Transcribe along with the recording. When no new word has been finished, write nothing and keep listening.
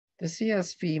The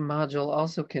CSV module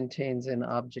also contains an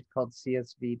object called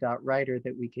csv.writer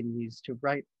that we can use to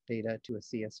write data to a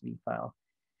CSV file.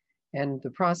 And the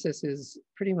process is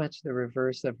pretty much the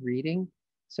reverse of reading.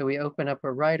 So we open up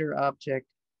a writer object,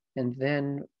 and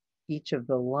then each of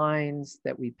the lines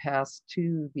that we pass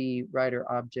to the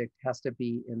writer object has to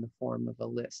be in the form of a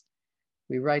list.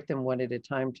 We write them one at a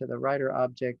time to the writer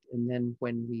object, and then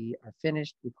when we are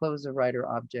finished, we close the writer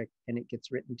object and it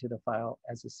gets written to the file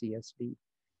as a CSV.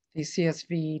 The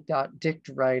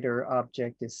csv.dictWriter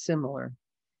object is similar,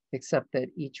 except that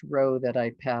each row that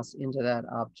I pass into that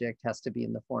object has to be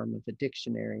in the form of a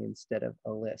dictionary instead of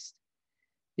a list.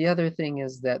 The other thing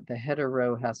is that the header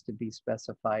row has to be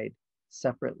specified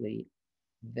separately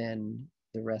than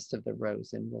the rest of the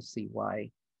rows, and we'll see why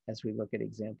as we look at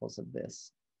examples of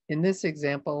this. In this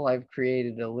example, I've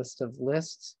created a list of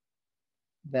lists.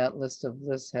 That list of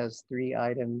lists has 3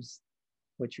 items,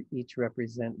 which each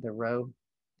represent the row.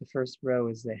 The first row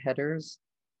is the headers,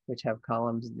 which have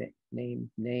columns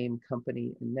name,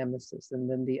 company, and nemesis. And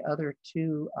then the other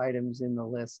 2 items in the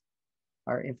list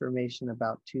are information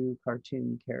about 2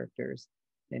 cartoon characters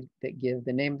and that give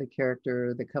the name of the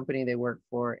character, the company they work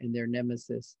for, and their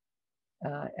nemesis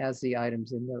as the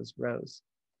items in those rows.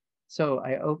 So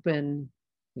I open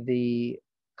the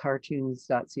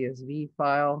cartoons.csv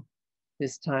file.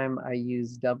 This time I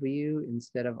use W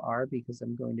instead of R because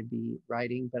I'm going to be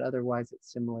writing, but otherwise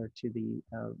it's similar to the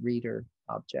reader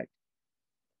object.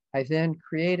 I then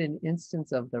create an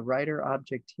instance of the writer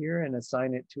object here and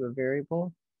assign it to a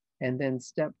variable, and then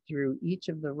step through each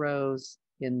of the rows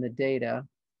in the data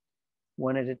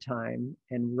one at a time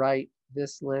and write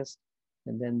this list,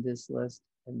 and then this list,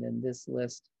 and then this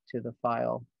list to the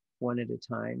file one at a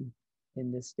time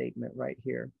in this statement right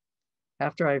here.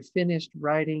 After I've finished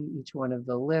writing each one of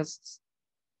the lists,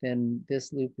 then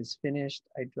this loop is finished.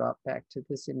 I drop back to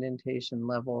this indentation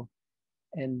level,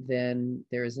 and then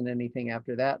there isn't anything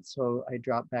after that. So I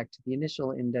drop back to the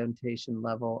initial indentation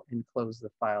level and close the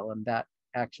file. And that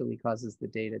actually causes the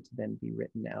data to then be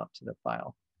written out to the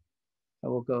file. I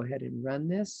will go ahead and run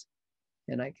this.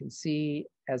 And I can see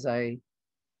as I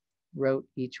wrote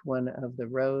each one of the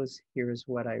rows, here's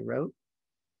what I wrote.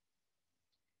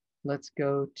 Let's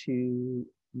go to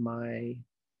my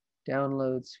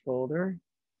downloads folder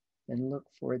and look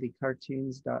for the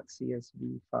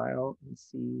cartoons.csv file and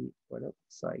see what it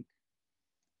looks like.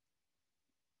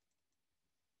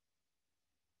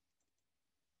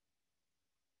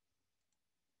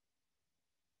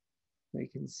 We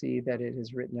can see that it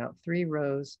has written out 3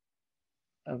 rows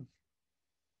of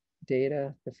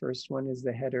data. The first one is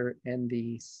the header, and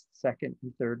the second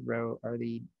and third row are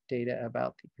the data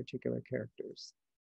about the particular characters.